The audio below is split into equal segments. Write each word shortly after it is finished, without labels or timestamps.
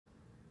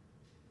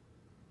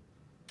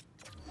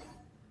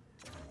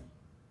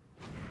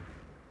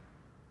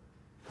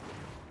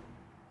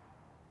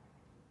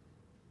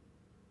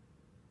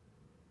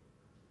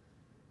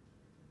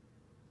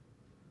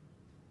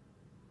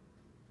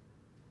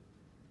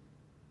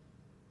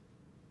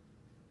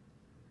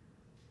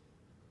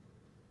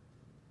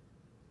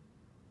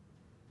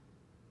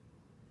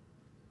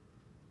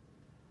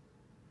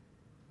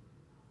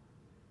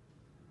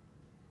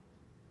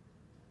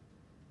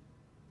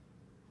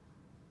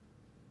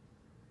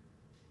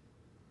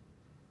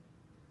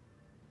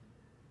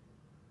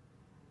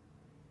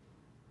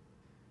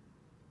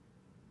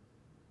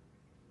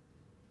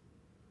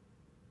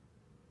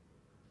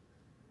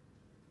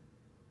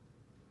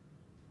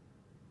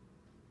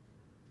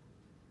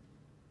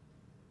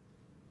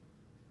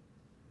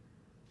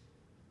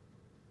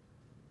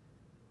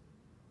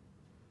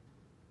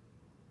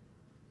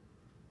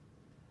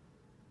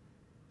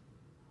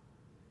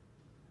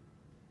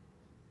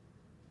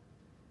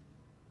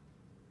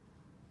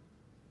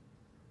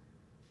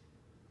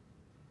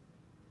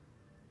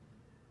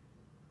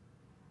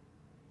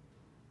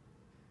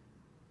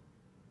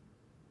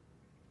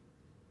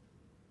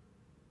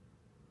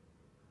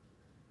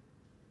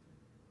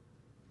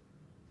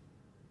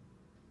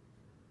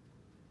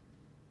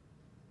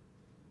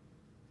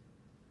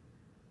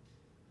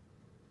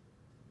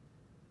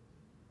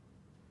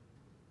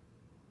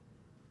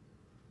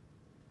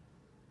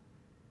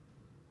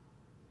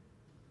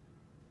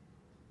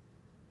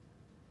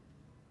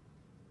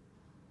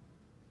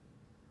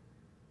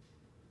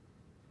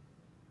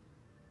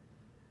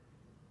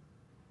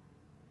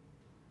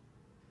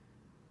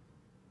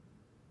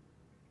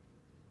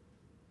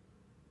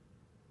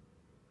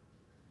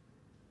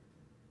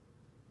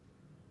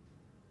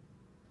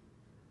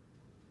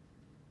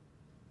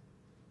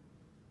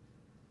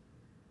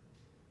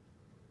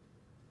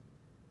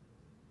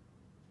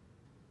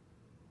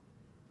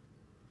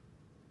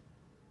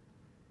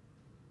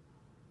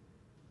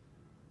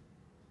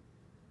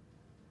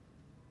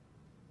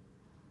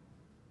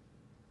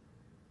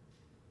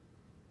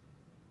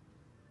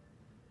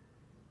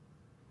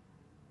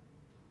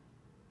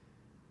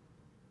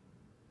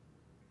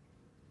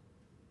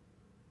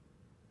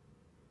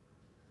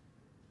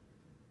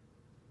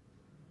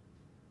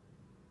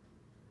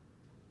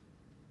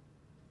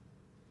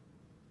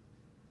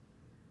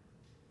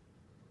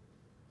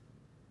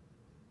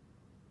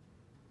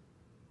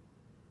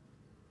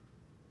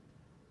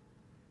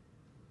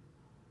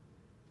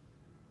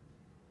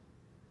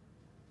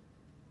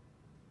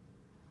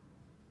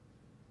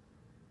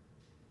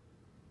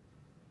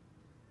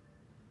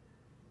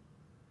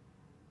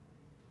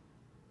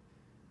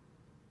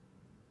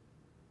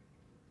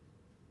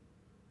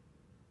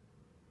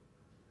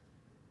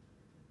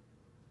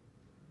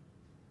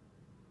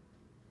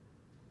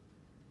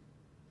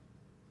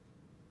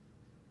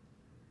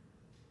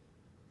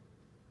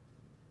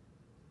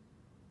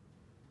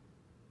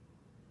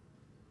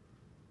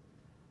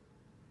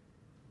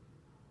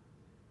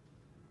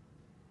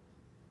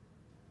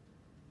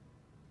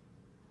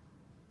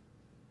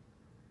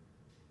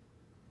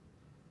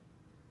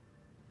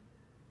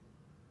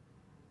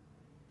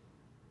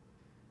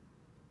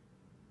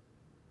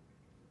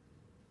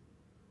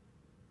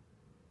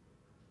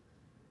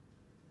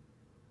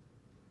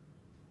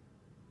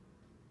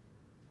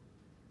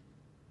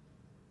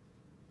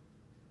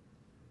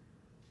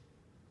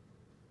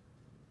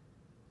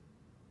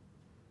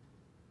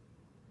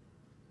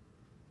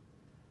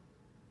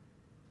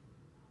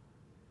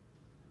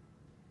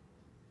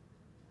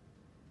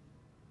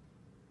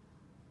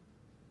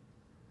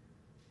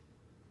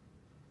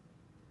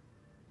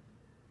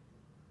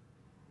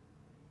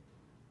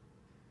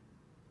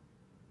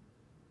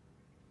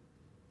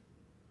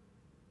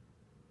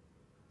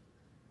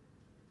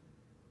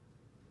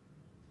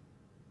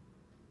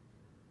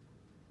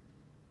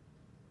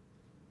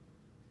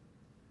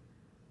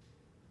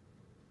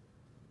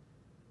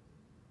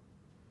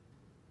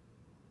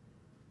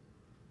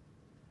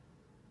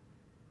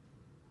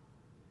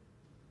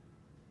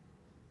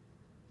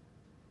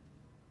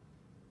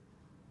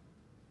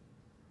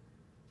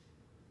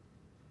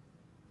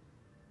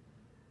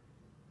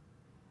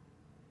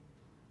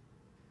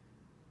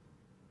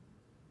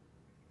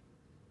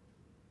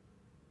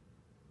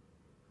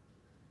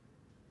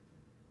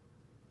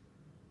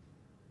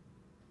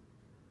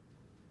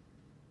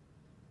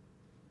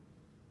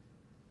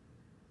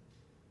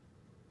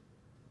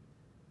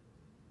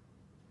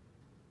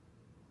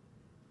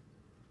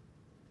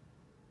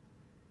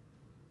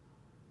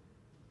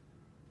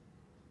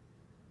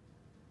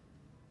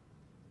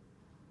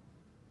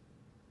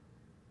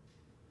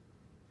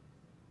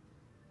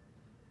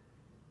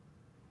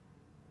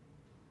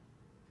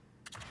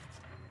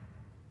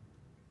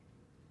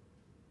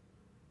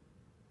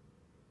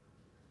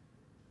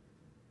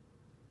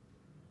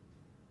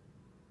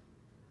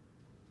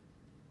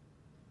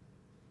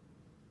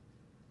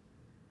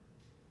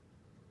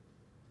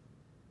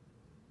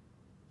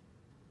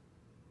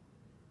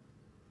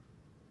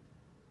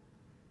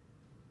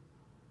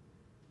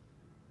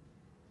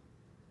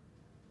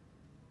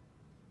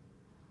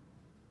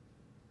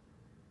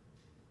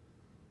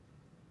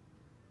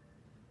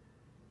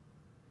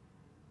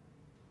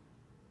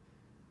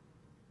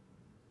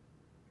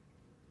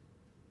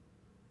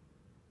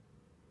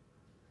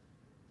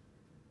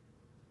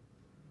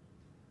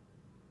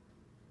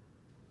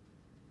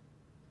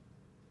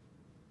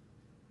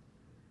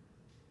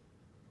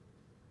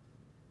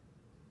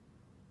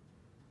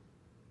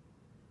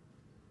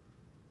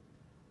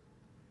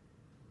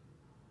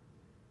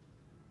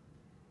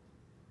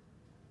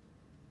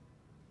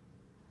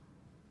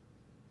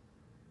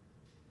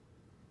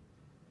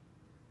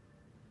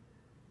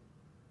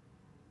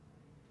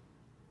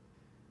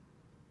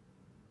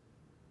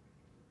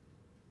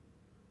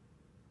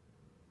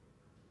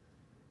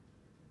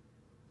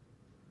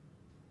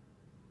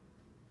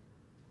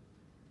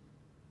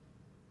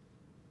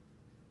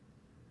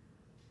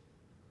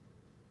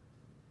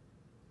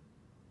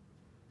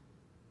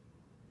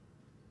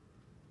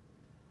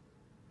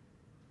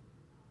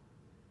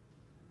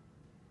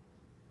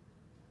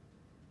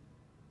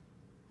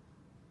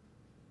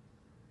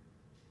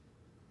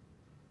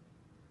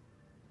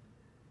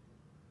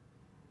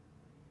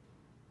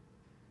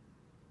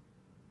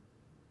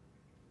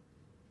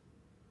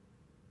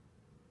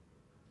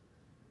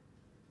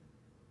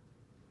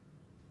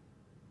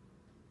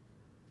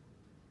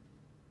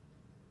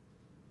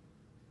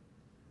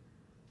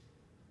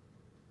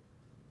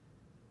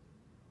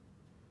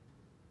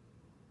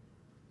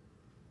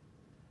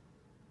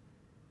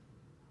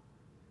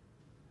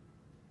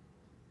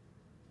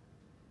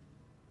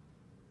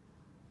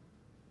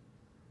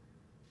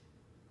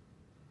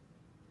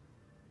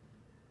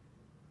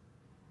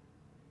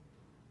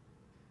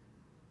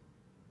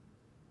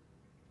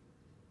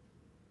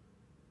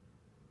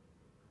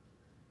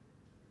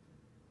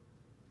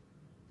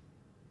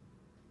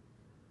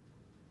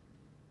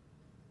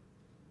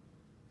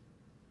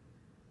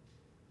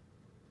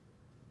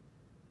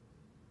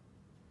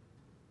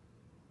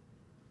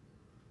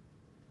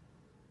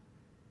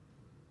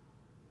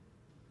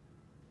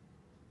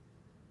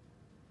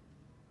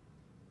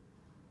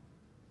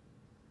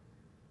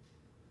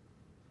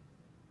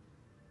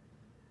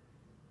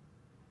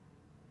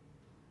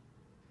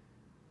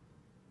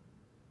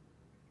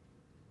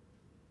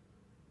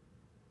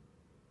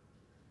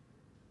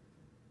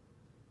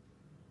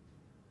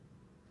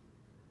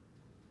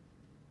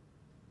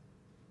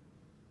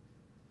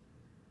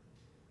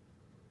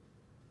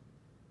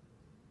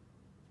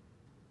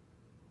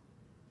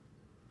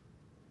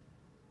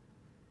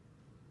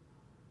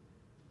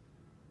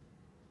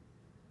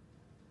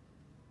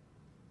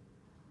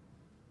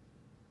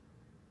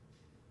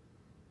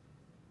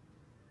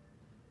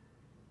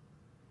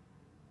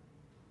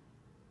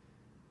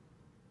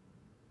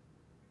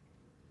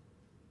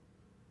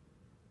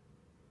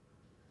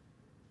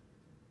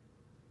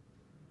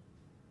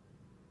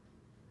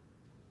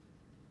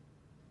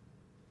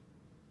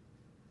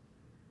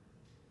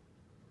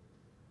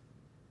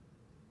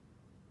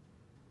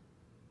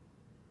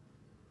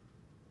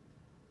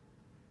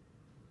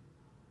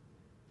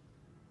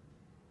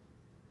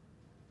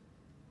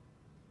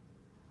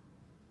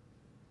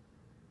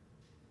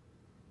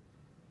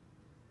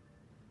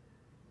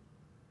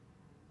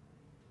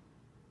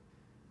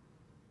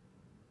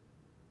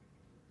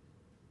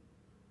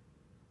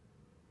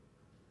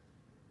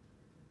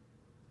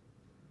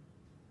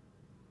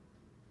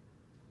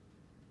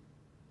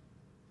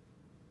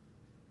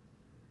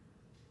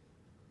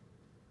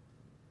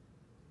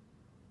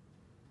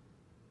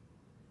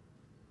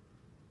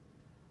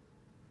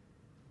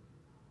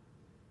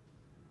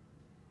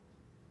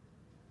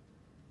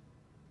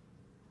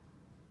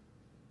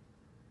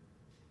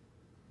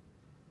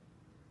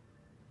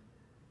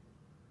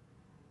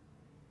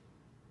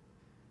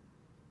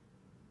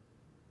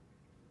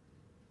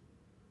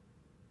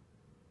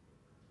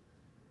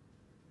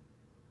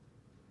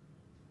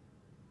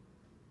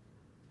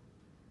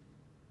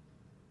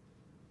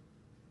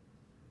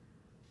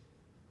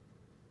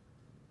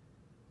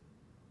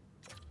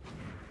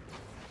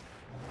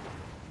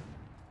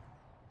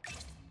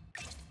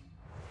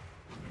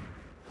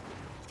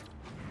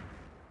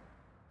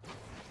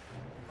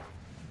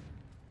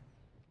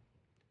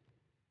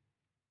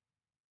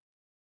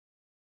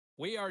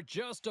We are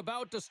just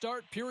about to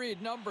start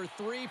period number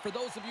 3. For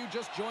those of you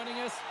just joining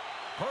us,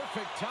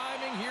 perfect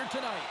timing here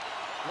tonight.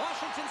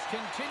 Washington's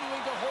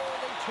continuing to hold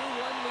a 2-1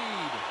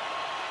 lead.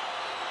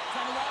 He's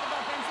had a lot of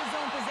offensive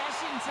zone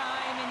possession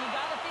time, and you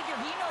got to figure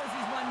he knows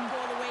he's one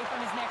goal away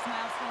from his next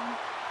milestone.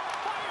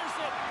 Fires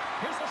it.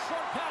 Here's a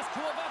short pass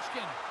to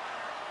Ovechkin.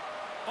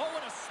 Oh,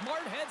 and a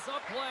smart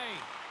heads-up play.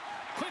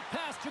 Quick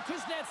pass to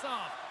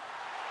Kuznetsov.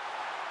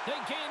 They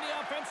gain the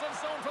offensive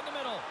zone from the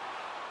middle.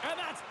 And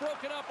that's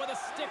broken up with a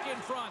stick in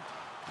front.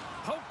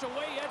 Poked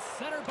away at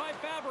center by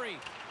Fabry.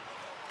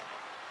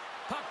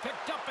 Puck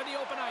picked up in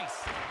the open ice.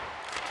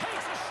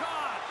 Takes a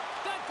shot.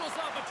 That goes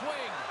off a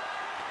twig.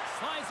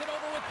 Slides it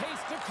over with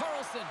pace to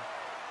Carlson.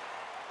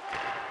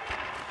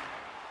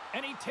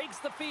 And he takes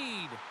the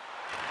feed.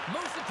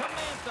 Moves it to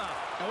Mantha.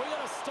 And we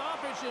got a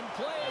stoppage in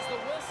play as the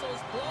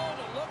whistle's blown.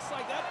 It looks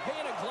like that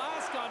pane of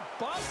glass got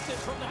busted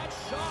from that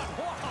shot.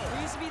 Wow.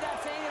 There used to be that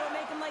saying, they don't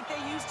make them like they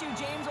used to,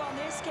 James. Well, in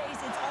this case,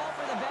 it's all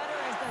for the better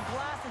as the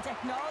glass, the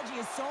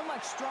technology is so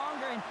much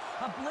stronger. And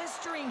a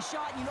blistering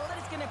shot, you know that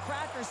it's going to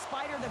crack or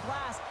spider the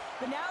glass.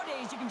 But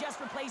nowadays, you can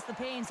just replace the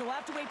pane. So we'll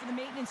have to wait for the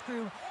maintenance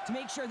crew to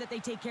make sure that they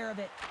take care of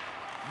it.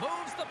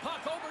 Moves the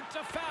puck over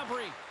to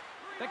Fabry.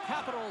 The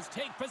Capitals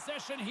take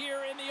possession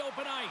here in the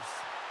open ice.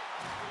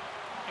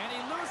 And he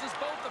loses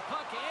both the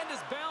puck and his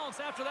balance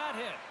after that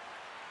hit.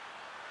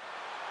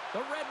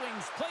 The Red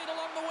Wings played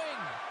along the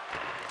wing.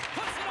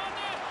 Puts it on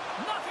net.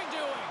 Nothing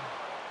doing.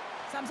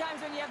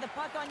 Sometimes when you have the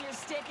puck on your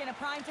stick in a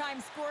primetime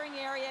scoring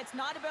area, it's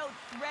not about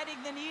threading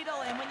the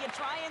needle. And when you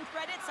try and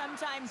thread it,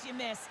 sometimes you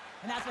miss.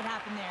 And that's what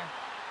happened there.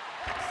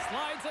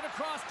 Slides it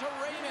across to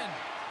Raymond.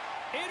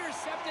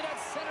 Intercepted at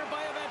center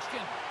by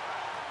Ovechkin.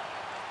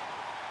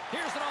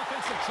 Here's an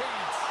offensive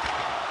chance.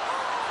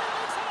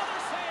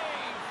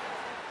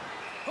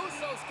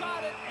 Husso's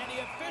got it, and the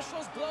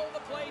officials blow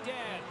the play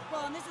dead.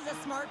 Well, and this is a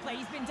smart play.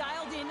 He's been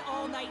dialed in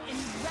all night, and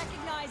he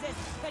recognizes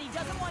that he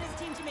doesn't want his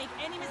team to make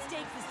any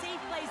mistakes. The safe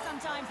play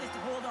sometimes is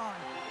to hold on.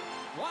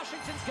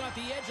 Washington's got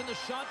the edge in the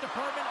shot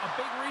department, a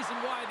big reason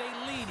why they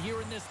lead here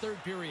in this third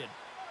period.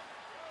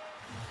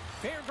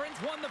 Fairgrinds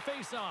won the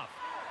faceoff.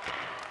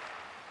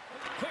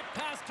 Quick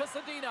pass to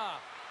Zadina.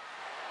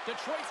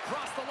 Detroit's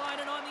crossed the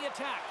line and on the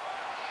attack.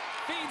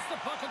 Feeds the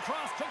puck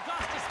across to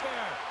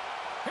Gostisbehere.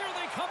 Here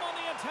they come on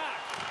the attack.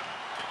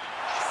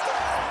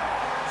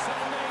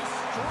 And they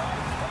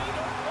strike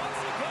Vader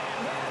once again.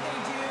 Yeah, they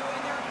do.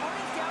 And their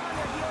opponents down on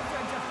their heels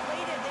are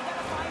deflated. They got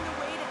to find a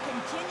way to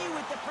continue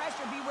with the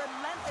pressure, be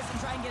relentless, and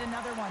try and get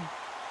another one.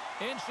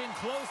 Inching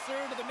closer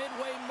to the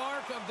midway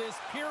mark of this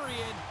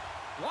period.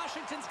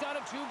 Washington's got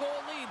a 2-goal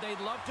lead.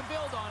 They'd love to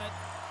build on it.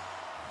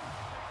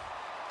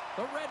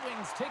 The Red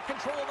Wings take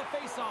control of the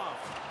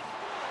faceoff.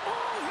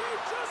 Oh, he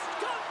just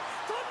got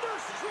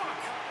thunderstruck.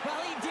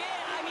 Well, he did.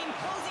 I mean,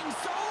 closing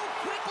so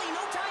quickly,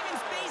 no time and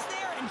space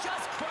there, and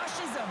just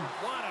crushes him.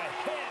 What a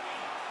hit.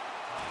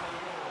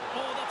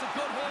 Oh, that's a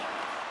good hit.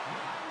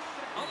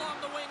 Along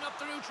the wing up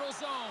the neutral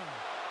zone.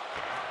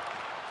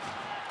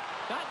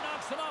 That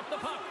knocks him off the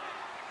puck.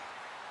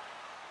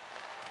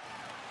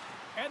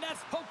 And that's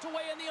poked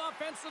away in the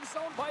offensive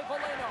zone by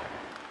Veleno.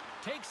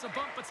 Takes a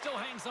bump, but still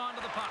hangs on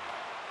to the puck.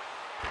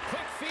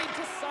 Quick feed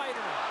to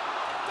Sider.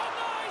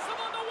 Denies him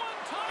on the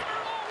one-timer.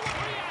 Oh,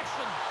 what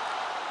reaction.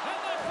 And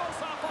that goes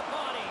off a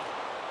body.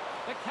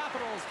 The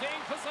Capitals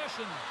gain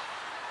possession.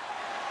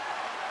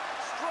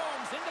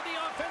 Strome's into the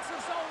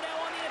offensive zone now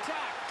on the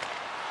attack.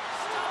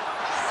 Stop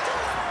it.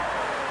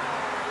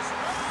 Scores!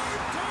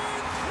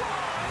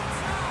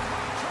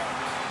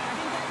 I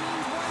think that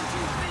means 1, 2,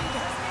 3,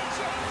 doesn't it,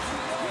 James?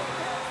 He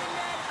hits the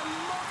net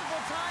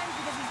multiple times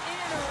because he's in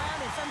and around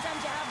it. Sometimes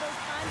you have those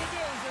kind of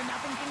days where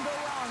nothing can go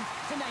wrong.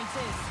 Tonight's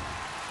is.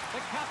 The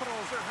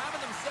Capitals are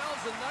having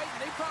themselves a night,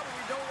 and they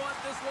probably don't want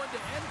this one to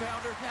end,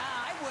 Pounder.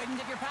 Nah, I wouldn't.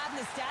 If you're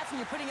padding the stats and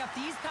you're putting up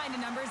these kind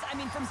of numbers, I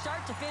mean, from start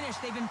to finish,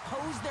 they've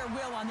imposed their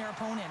will on their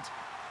opponent.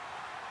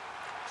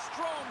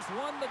 Strome's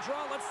won the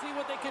draw. Let's see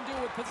what they can do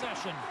with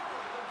possession.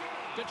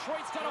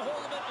 Detroit's got a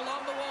hold of it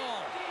along the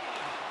wall.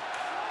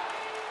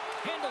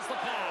 Handles the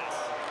pass.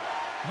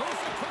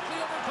 Moves it quickly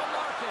over to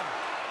Larkin.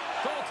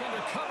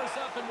 Goaltender covers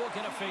up and will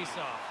get a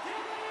face-off.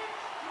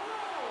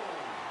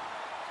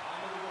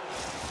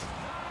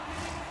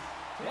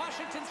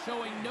 Washington's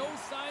showing no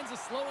signs of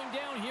slowing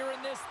down here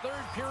in this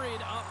third period,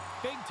 up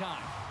big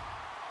time.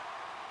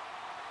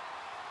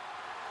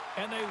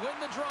 And they win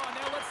the draw.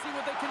 Now let's see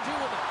what they can do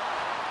with it.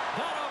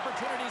 That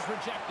opportunity's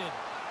rejected.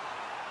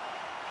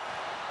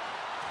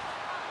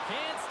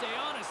 Can't stay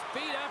on his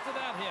feet after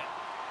that hit.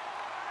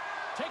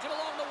 Taken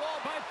along the wall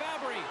by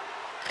Fabry.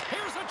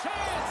 Here's a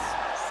chance.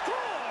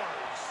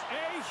 Scores!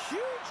 A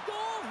huge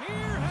goal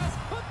here has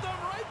put them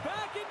right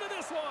back into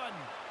this one.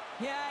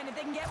 Yeah, and if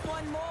they can get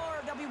one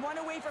more, they'll be one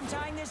away from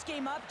tying this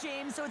game up,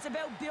 James. So it's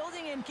about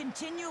building and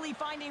continually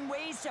finding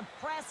ways to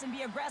press and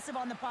be aggressive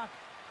on the puck.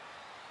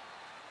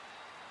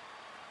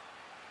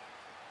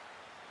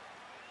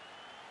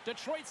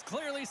 Detroit's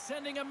clearly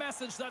sending a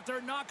message that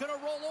they're not going to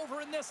roll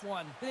over in this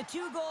one. With a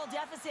 2-goal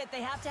deficit,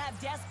 they have to have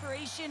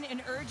desperation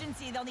and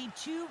urgency. They'll need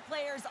 2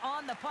 players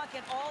on the puck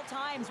at all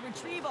times.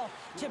 Retrieval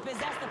to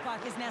possess the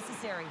puck is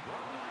necessary.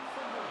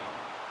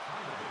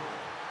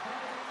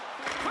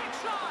 Quick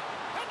shot,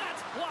 and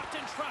that's blocked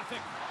in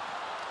traffic.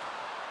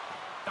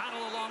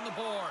 Battle along the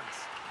boards.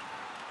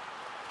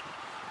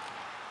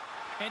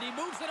 And he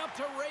moves it up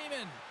to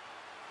Raymond.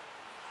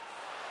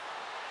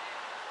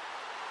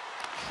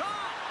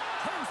 Shot!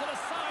 Turns it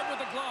aside with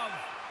the glove.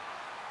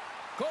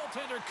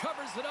 Goaltender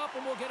covers it up,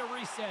 and we'll get a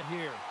reset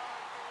here.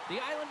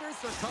 The Islanders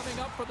are coming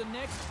up for the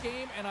next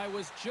game, and I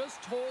was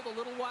just told a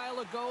little while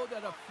ago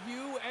that a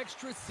few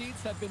extra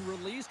seats have been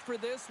released for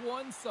this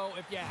one, so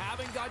if you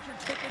haven't got your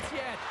tickets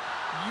yet,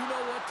 you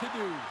know what to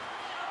do.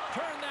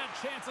 Turn that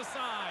chance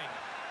aside.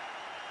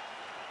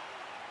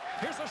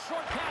 Here's a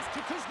short pass to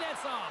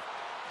Kuznetsov.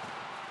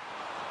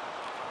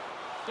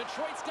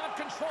 Detroit's got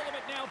control of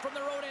it now from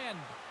their own end.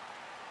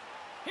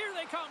 Here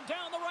they come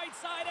down the right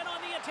side and on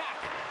the attack.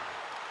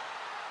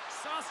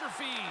 Saucer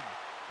feed.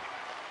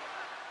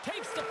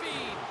 Takes the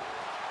feed.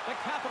 The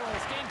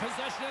Capitals gain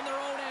possession in their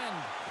own end.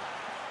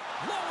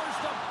 Lowers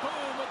the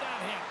boom with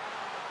that hit.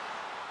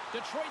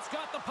 Detroit's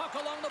got the puck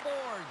along the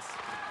boards.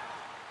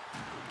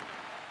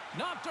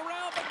 Knocked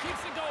around but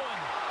keeps it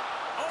going.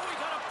 Oh, he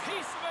got a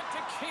piece of it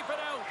to keep it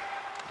out.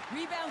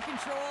 Rebound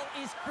control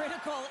is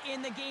critical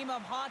in the game of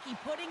hockey.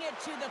 Putting it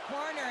to the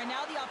corner, and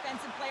now the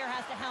offensive player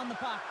has to hound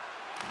the puck.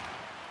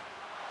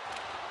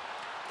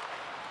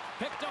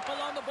 Picked up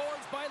along the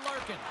boards by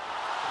Larkin.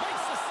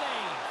 Makes the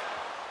save.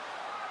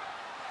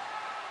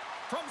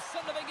 From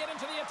center, they get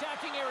into the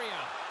attacking area.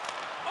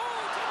 Oh,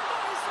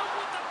 denies him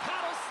with the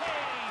paddle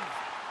save.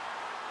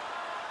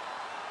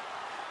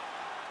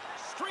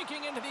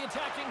 Streaking into the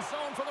attacking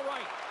zone for the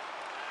right.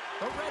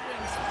 The Red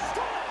Wings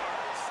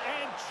scores!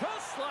 And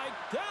just like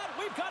that,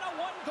 we've got a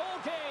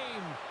 1-goal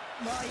game.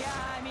 Well,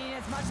 yeah, I mean,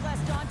 it's much less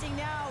daunting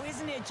now,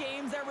 isn't it,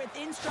 James? They're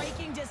within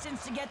striking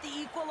distance to get the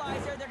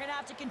equalizer. They're going to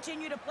have to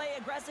continue to play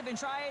aggressive and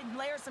try and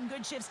layer some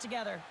good shifts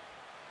together.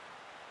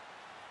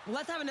 Well,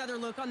 let's have another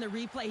look on the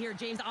replay here,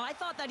 James. I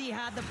thought that he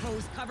had the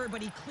post covered,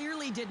 but he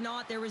clearly did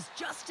not. There was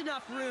just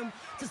enough room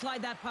to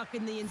slide that puck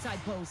in the inside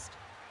post.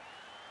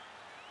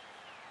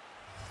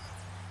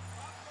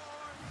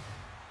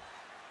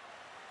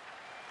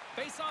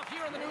 Face off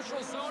here in the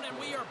neutral zone, and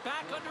we are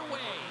back underway.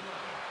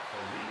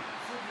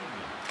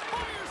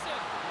 Fires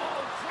it!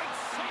 Oh, great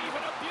save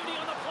and a beauty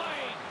on the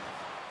play.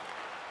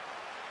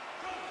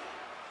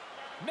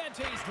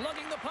 Mente's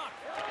lugging the puck.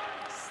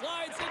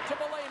 Slides into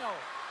Boleno.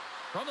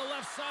 From the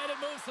left side, it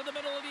moves to the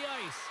middle of the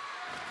ice.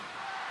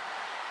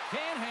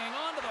 Can't hang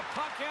on to the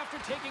puck after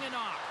taking a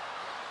knock.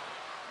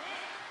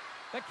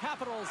 The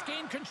Capitals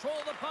gain control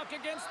of the puck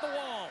against the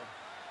wall.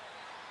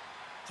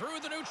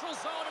 Through the neutral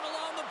zone and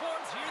along the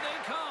boards, here they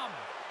come.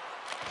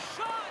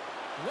 Shot!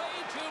 Way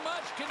too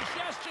much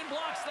congestion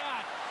blocks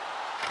that.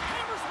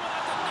 Hammers one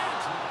at the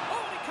net. Oh,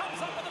 and he comes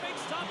up with a big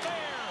stop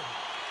there.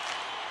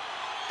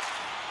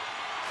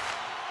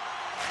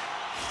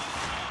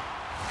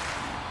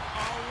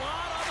 A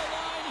lot on the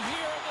line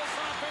here in this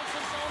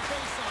offensive zone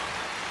faceoff.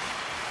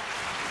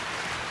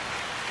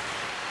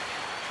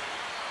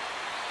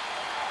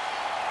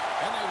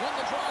 And they win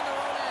the draw on their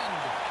own end.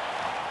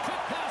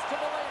 Quick pass to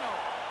Boleno.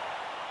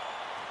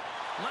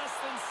 Less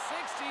than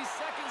 60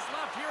 seconds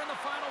left here in the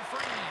final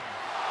frame.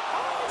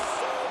 Oh,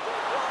 so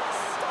good. What a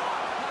stop.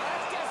 Now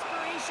that's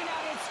desperation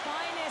at its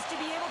finest, to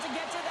be able to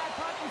get to that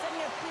puck and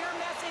sending a clear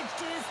message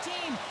to his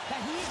team that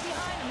he's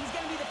behind him. He's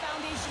going to be the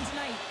foundation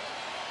tonight.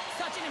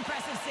 Such an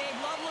impressive save.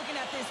 Love looking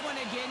at this one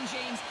again,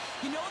 James.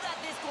 You know that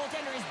this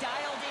goaltender is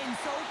dialed in,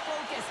 so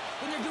focused,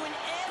 when they're doing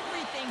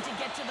everything to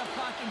get to the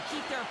puck and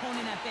keep their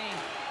opponent at bay.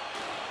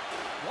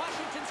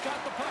 Washington's got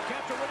the puck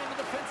after winning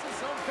the defensive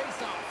zone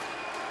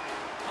faceoff.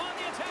 On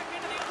the attack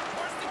into the other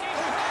course, the game.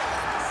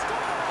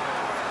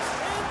 Scores!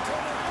 Into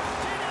the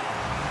empty net.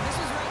 This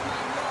was right in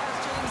my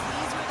wheelhouse, James.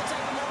 These were the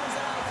type of moments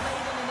that I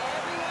played in, and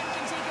everyone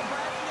can take a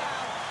breath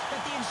now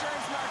that the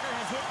insurance marker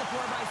has hit the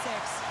 4x6.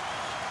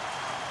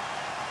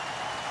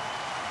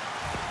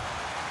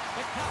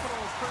 The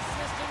Capitals'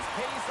 persistence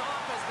pays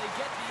off as they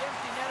get the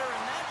empty netter,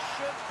 and that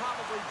should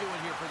probably do it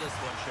here for this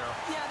one, Cheryl.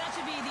 Yeah, that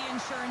should be the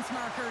insurance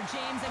marker,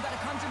 James. They've got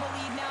a comfortable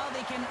lead now.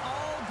 They can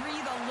all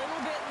breathe a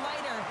little bit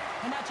lighter,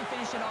 and that should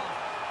finish it off.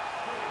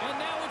 And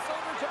now it's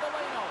over to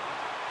Boleno.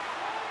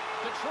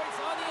 Detroit's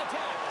on the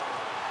attack.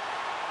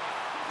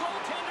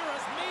 Goaltender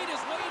has made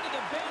his way to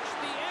the bench.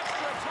 The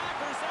extra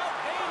attacker's out.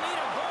 They need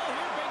a goal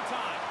here big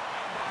time.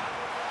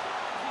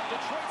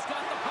 Detroit's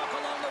got the puck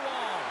along the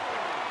wall.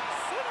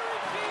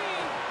 Centering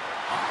feed.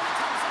 Oh, it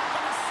comes up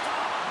and a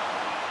stop.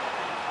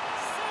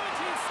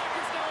 17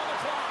 seconds now on the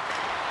clock.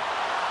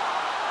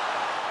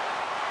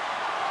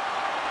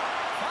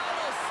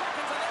 Final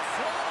seconds of this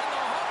one, and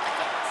the home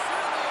fans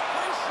certainly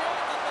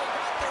appreciate that they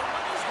got their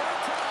money's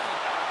worth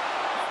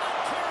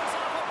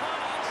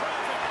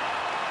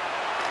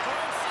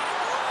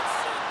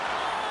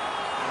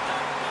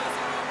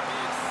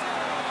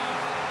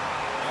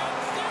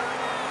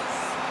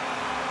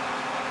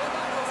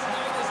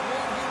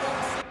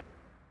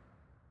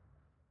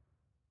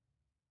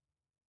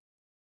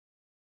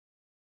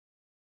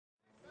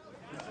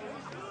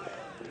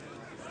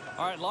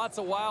All right, lots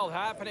of wild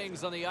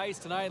happenings on the ice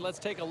tonight. Let's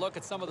take a look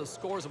at some of the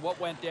scores of what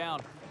went down.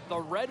 The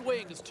Red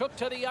Wings took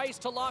to the ice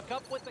to lock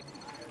up with the...